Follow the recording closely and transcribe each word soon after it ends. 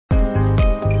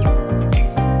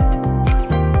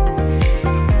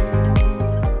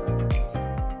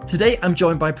Today, I'm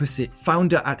joined by Pusit,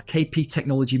 founder at KP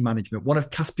Technology Management, one of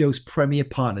Caspio's premier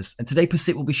partners. And today,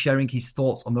 Pusit will be sharing his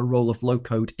thoughts on the role of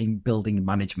low-code in building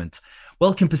management.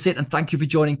 Welcome, Pusit, and thank you for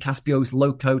joining Caspio's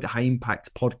Low-Code High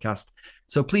Impact podcast.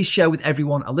 So please share with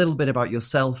everyone a little bit about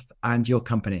yourself and your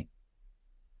company.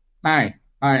 Hi.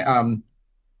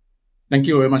 Thank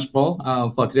you very much,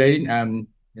 Paul, for today.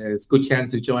 It's a good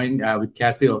chance to join with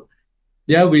Caspio.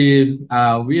 Yeah, we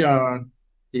are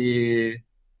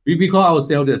we call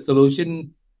ourselves the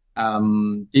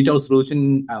digital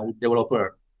solution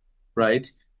developer,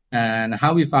 right? And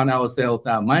how we found ourselves,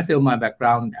 my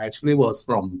background actually was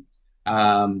from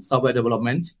software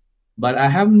development, but I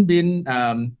haven't been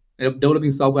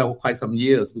developing software for quite some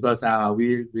years because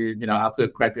we after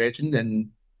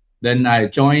graduation, then I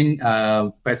joined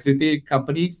facility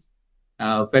companies,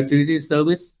 facility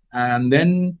service, and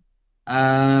then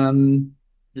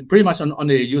pretty much on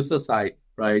the user side,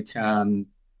 right?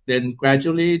 Then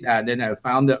gradually, then I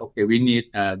found that, okay, we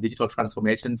need digital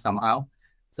transformation somehow.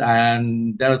 So,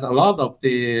 and there's a lot of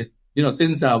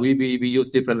since we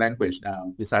use different language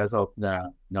besides of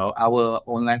our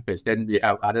own language, then we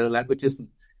have other languages.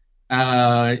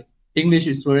 English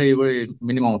is very, very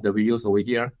minimal that we use over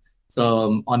here.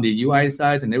 So on the UI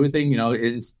side and everything,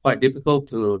 it's quite difficult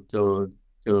to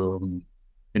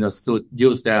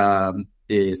use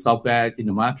the software in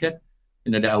the market.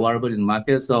 They're available in the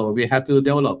market. So we have to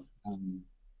develop,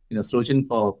 solution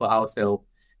for ourselves.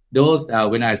 Those,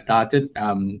 when I started,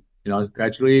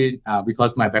 gradually,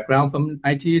 because my background from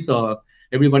IT, so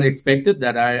everyone expected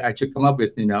that I should come up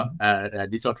with, a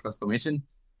digital transformation.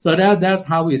 So that's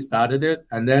how we started it.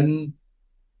 And then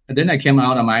I came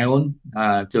out on my own,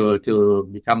 to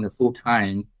become a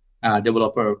full-time,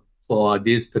 developer for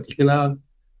this particular,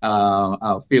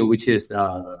 field, which is,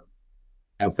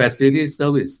 a facility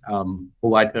service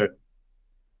provider.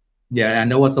 Yeah,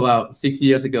 and that was about 6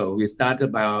 years ago. We started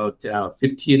about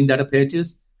 15 data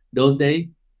pages those days,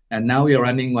 and now we are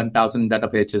running 1,000 data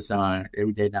pages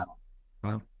every day now.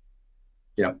 Wow.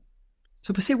 Yeah.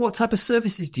 So, Pusit, what type of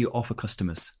services do you offer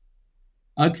customers?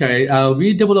 Okay,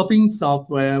 we're developing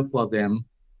software for them,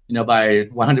 by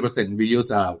 100%. We use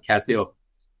Caspio.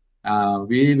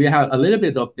 We have a little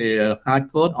bit of the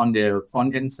hard code on the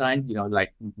front end side,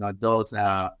 those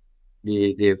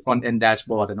the front end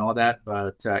dashboard and all that,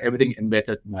 but everything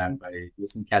embedded by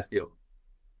using Caspio.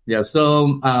 Yeah,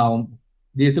 so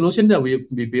the solution that we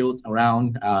built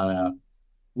around,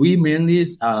 we mainly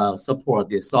support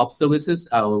the soft services.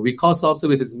 We call soft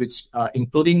services, which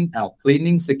including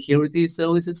cleaning, security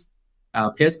services,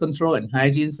 pest control and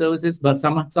hygiene services. But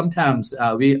sometimes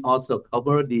we also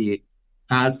cover the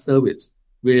hard service,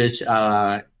 which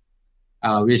covering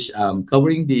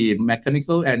the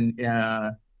mechanical and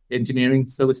engineering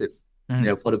services,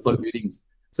 for the buildings.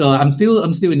 So I'm still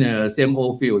in the same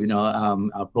old field,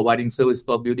 providing service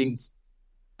for buildings.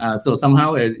 So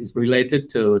somehow it's related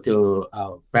to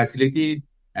facility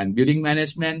and building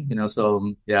management,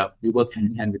 So yeah, we work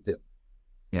hand in hand with them.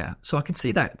 Yeah, so I can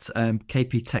see that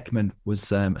KPTechMan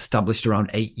was established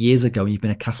around 8 years ago, and you've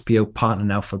been a Caspio partner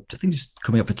now for, I think, just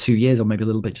coming up for 2 years, or maybe a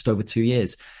little bit just over 2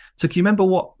 years. So can you remember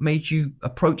what made you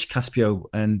approach Caspio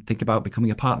and think about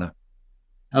becoming a partner?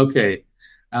 Okay.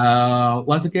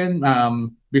 Once again,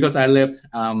 because I left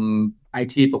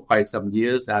IT for quite some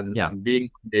years and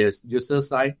being on the user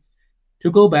side,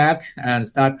 to go back and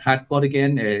start hardcore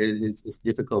again is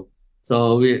difficult.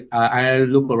 So I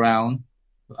look around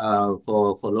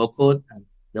for low code, and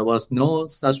there was no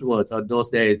such words on those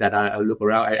days that I look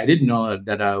around. I didn't know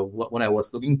that what I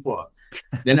was looking for.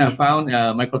 Then I found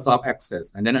Microsoft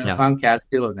Access, and then I found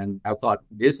Caspio, and I thought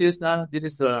this is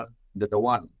the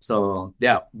one. So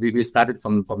yeah, we started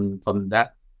from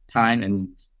that time and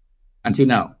until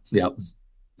now. Yeah.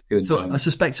 So I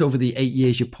suspect over the 8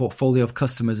 years, your portfolio of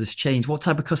customers has changed. What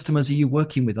type of customers are you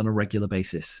working with on a regular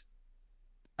basis?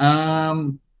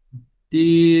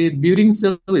 The building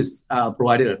service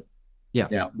provider.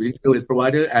 Yeah, building service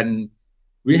provider, and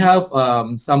we have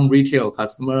some retail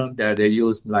customer that they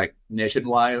use like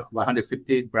nationwide,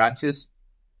 150 branches,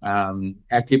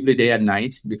 actively day and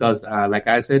night. Because like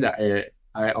I said,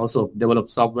 I also develop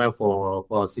software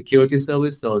for security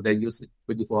service, so they use it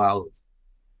 24 hours.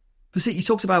 Pusit, you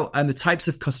talked about the types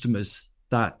of customers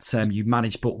that you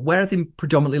manage, but where are they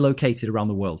predominantly located around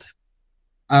the world?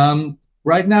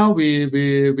 Right now, we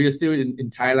are still in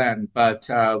Thailand, but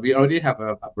we already have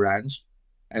a branch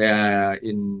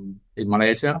in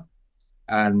Malaysia,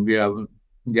 and we're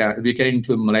getting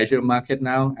to Malaysia market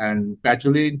now, and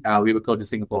gradually we will go to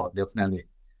Singapore definitely.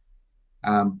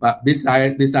 But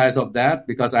besides of that,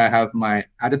 because I have my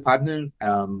other partner,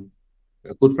 a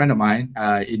good friend of mine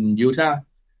in Utah,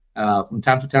 from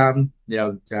time to time,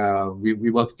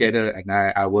 we work together, and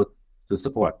I work to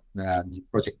support the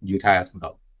project Utah as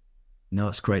well. No,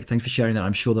 that's great. Thanks for sharing that.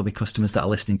 I'm sure there'll be customers that are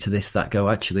listening to this that go,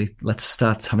 actually, let's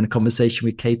start having a conversation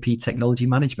with KP Technology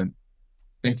Management.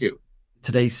 Thank you.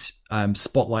 Today's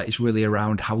spotlight is really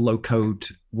around how low code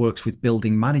works with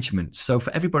building management. So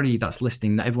for everybody that's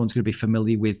listening, not everyone's going to be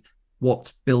familiar with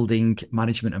what building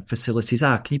management and facilities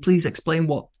are. Can you please explain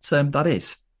what that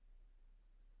is?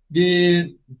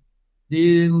 The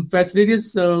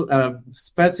facilities,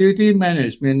 facility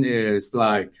management is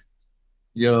like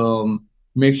you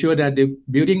make sure that the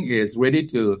building is ready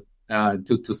to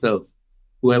serve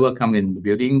whoever come in the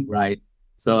building, right?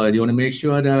 So you want to make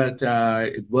sure that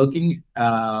it's working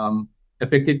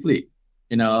effectively,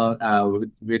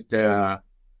 with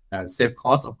safe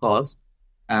cost, of course,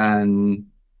 and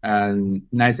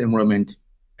nice environment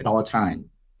at all time.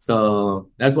 So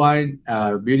that's why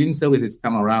building services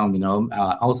come around,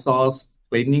 outsource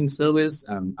cleaning service,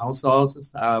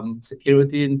 outsource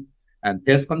security and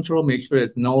pest control, make sure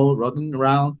there's no rodent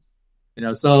around,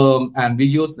 So, and we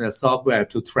use the software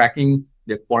to tracking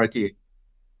the quality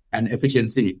and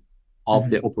efficiency of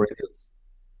the operators.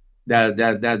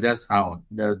 That's how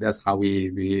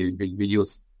we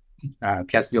use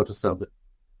Caspio to serve it.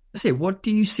 So what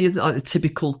do you see as the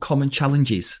typical common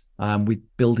challenges with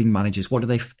building managers? What do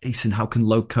they face, and how can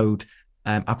low code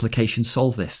applications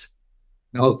solve this?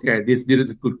 Okay, this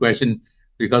is a good question,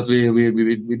 because we've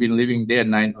been living day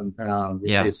and night on with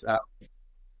this.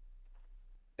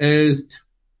 Is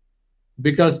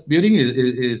because building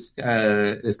is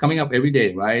coming up every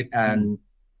day, right? And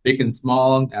big and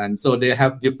small, and so they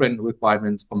have different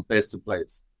requirements from place to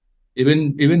place.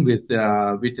 Even with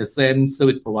the same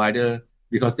service provider,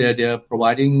 because they're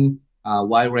providing a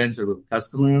wide range of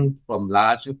customers from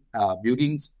large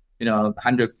buildings,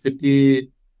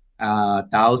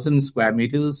 150,000 square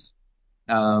meters,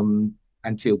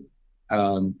 until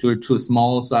to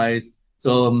small size.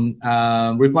 So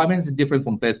requirements is different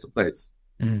from place to place.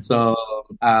 So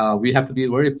we have to be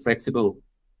very flexible,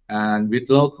 and with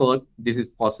low code, this is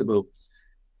possible.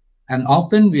 And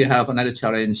often we have another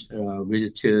challenge,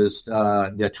 which is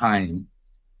their time.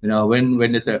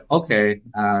 When they say, okay,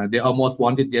 they almost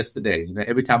want it yesterday.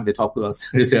 Every time they talk to us,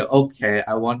 they say, okay,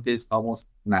 I want this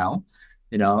almost now.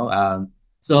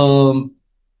 So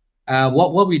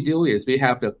what we do is we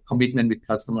have the commitment with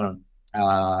customer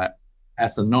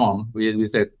as a norm. We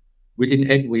said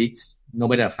within 8 weeks, no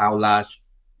matter how large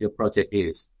your project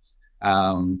is,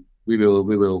 we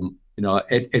will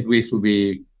 8 weeks will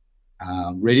be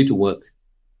ready to work,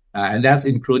 and that's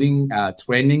including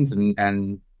trainings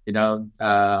and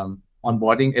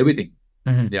onboarding, everything.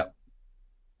 Yeah.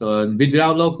 So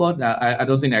without low code, I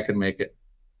don't think I can make it.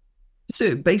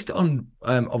 So based on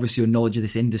obviously your knowledge of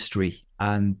this industry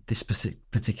and this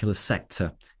particular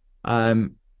sector,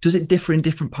 does it differ in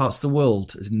different parts of the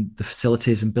world, as in the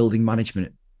facilities and building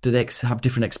management? Do they have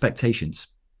different expectations?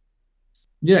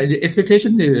 Yeah, the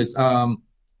expectation is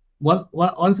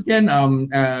once again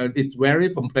it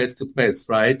varies from place to place,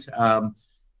 right?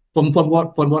 From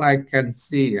what I can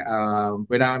see,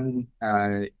 when I'm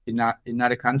in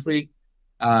another country,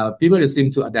 people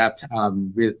seem to adapt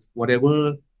with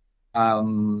whatever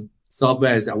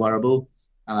software is available.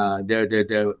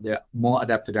 They're more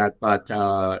adapt to that. But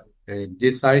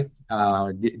this side,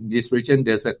 this region,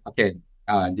 there's again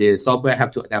the software have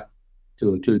to adapt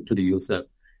to the user.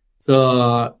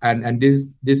 So and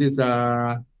this is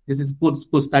good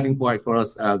starting point for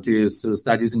us to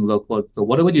start using low code. So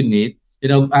whatever you need.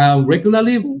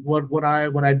 Regularly, what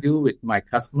I do with my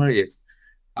customer is,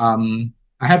 I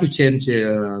have to change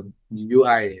UI.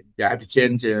 I have to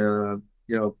change,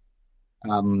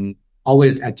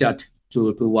 always adjust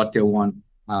to what they want.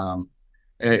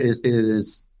 It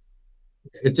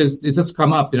just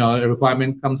come up, a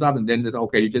requirement comes up, and then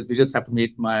okay, you just have to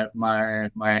meet my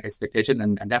expectation,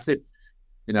 and that's it.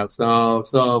 So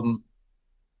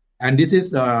and this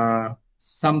is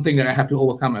something that I have to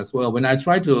overcome as well. When I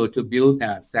try to build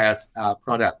a SaaS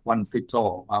product, one fit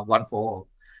all, one for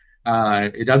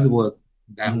all, it doesn't work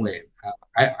that way.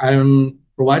 I'm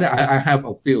provider. I have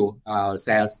a few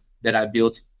SaaS that I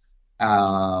built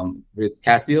with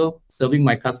Caspio, serving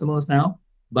my customers now,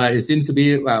 but it seems to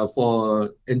be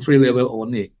for entry level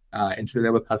only, entry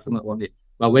level customer only.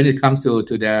 But when it comes to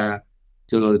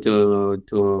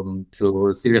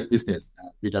serious business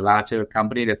with a larger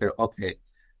company, they say, okay,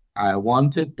 I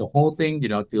wanted the whole thing,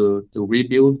 to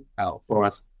rebuild for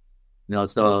us,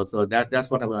 So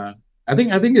that's what I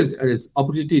think is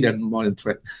opportunity than more than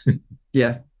threat.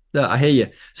 Yeah, no, I hear you.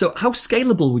 So, how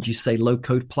scalable would you say low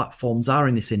code platforms are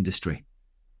in this industry?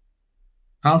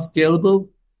 How scalable?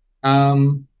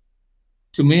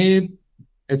 to me,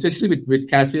 especially with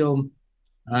Caspio,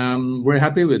 we're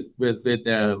happy with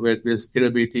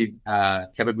scalability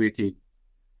capability.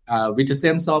 With the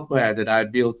same software that I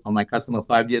built for my customer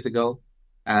 5 years ago,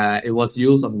 it was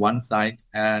used on one site,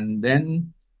 and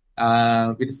then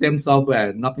with the same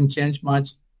software, nothing changed much.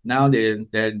 Now they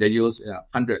use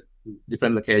 100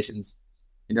 different locations,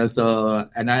 So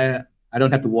I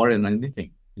don't have to worry on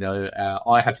anything.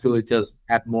 All I have to do is just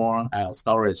add more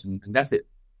storage, and that's it.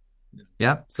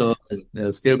 Yeah. So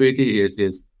scalability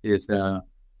is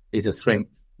a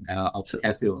strength of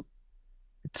Caspio.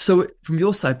 So from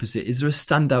your side, Pusit, is there a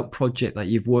standout project that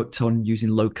you've worked on using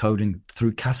low coding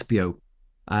through Caspio,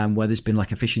 where there's been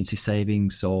like efficiency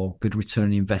savings or good return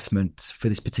on investment for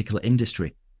this particular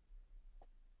industry?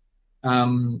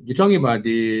 You're talking about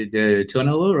the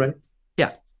turnover, right?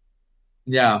 Yeah.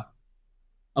 Yeah.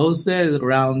 I would say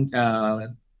around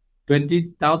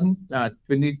 20,000,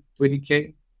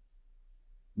 20K.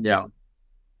 Yeah.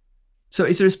 So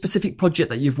is there a specific project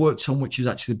that you've worked on which has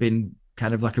actually been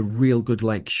kind of like a real good,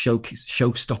 like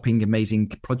show-stopping, amazing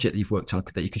project that you've worked on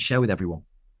that you can share with everyone?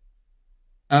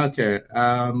 Okay.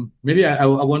 Maybe I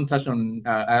won't touch on,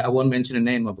 I won't mention the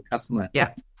name of the customer.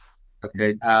 Yeah.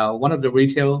 Okay. One of the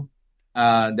retail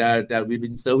that we've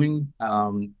been serving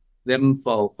them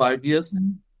for 5 years.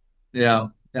 Yeah.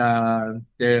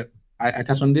 I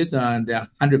touched on this. There are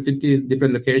 150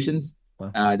 different locations.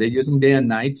 Wow. They're using day and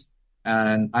night.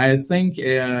 And I think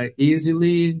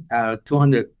easily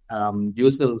 200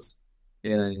 users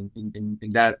in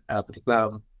that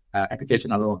particular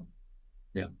application alone.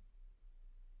 Yeah.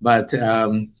 But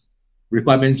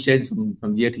requirements change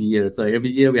from year to year. So every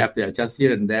year we have to adjust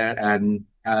here and there. And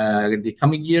the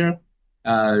coming year,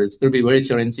 it's going to be very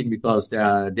challenging because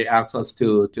they asked us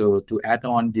to add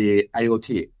on the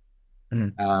IoT,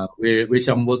 which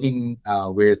I'm working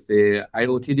with the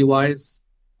IoT device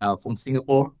from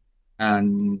Singapore,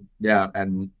 and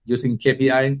using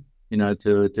KPI,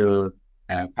 to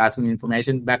passing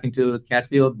information back into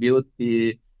Caspio, build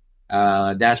the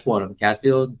dashboard on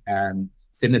Caspio, and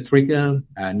send a trigger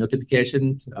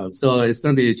notification. So it's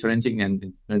going to be challenging and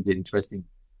it's going to be interesting.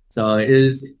 So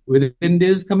is within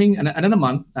this coming another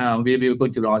month, we will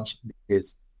going to launch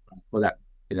this for that,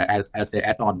 as an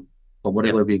add-on for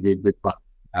whatever we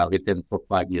with them for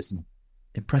 5 years now.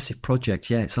 Impressive project.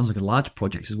 Yeah, it sounds like a large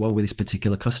project as well with this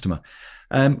particular customer.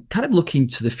 Kind of looking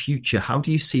to the future, how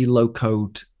do you see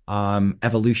low-code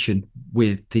evolution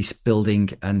with this building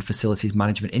and facilities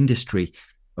management industry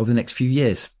over the next few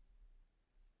years?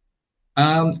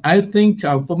 I think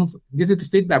this is the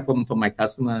feedback from my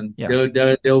customer. Yeah.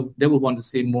 They will want to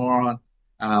see more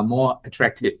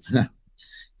attractive,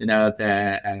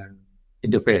 the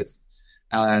interface,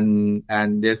 and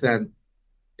there's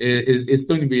it's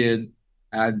going to be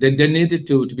they need it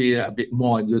to be a bit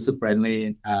more user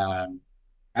friendly.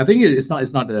 I think it's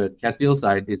not the Caspio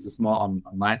side. It's more on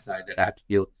my side that I have to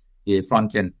build the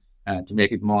front end to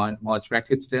make it more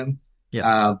attractive to them.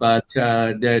 Yeah. But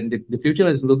the future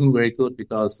is looking very good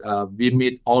because we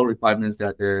meet all requirements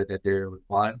that they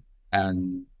require,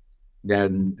 and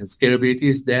then scalability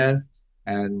is there,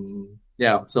 and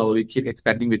yeah, so we keep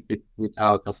expanding with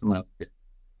our customer.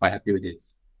 Quite happy with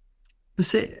this.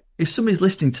 If somebody's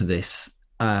listening to this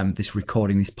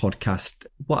recording, this podcast,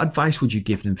 what advice would you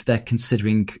give them if they're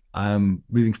considering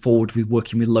moving forward with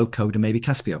working with low code and maybe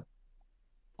Caspio?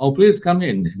 Oh, please come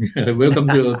in. Welcome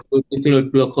to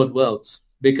the low-code world,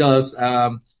 because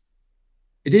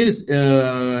it is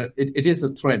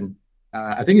a trend.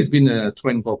 I think it's been a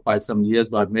trend for quite some years,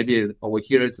 but maybe over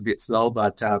here it's a bit slow.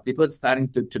 But people are starting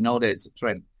to know that it's a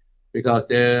trend, because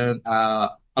there a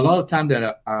lot of time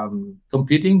they're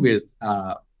competing with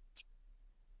a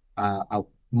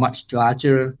much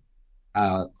larger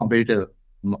competitor.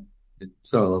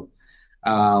 So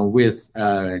with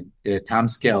the time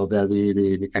scale that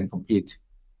we can compete,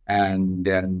 and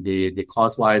then the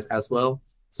cost wise as well.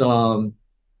 So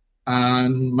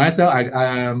myself,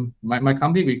 my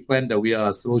company, we claim that we are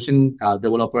a solution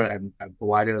developer and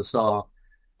provider. So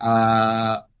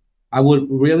I would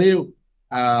really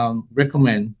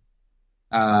recommend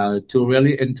to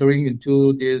really entering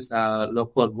into this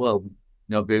low-code world,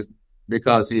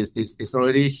 because it's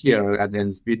already here and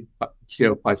it's been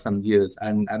here quite some years.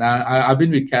 And I've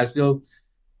been with Caspio,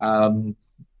 and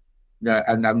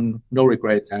I'm no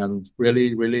regret. And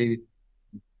really, we're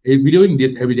doing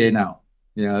this every day now.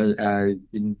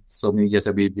 In so many years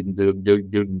that we've been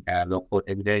doing low-code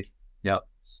every day. Yeah.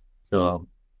 So.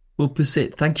 Well,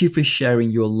 Pusit, thank you for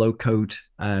sharing your low-code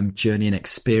journey and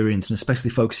experience, and especially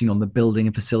focusing on the building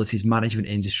and facilities management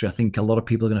industry. I think a lot of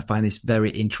people are going to find this very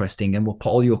interesting, and we'll put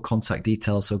all your contact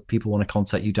details so people want to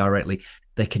contact you directly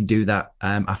they can do that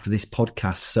after this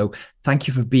podcast. So thank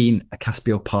you for being a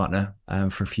Caspio partner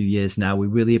for a few years now. We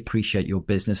really appreciate your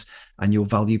business and your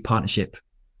value partnership.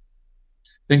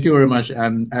 Thank you very much.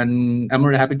 And I'm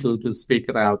very happy to speak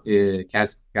about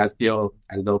Caspio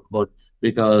and lowcode,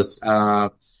 because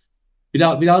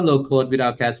without lowcode,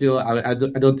 without Caspio, I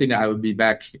don't think that I would be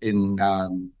back in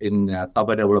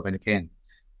software development again,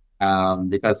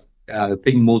 because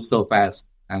things move so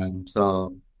fast.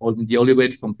 So the only way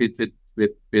to compete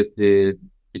with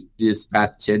this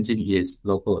fast changing is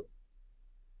lowcode.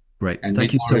 Great. And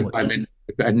thank you so much.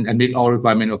 And meet all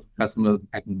requirement of customer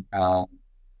at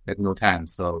no time.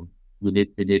 So we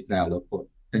need lowcode.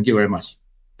 Thank you very much.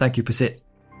 Thank you, Pusit.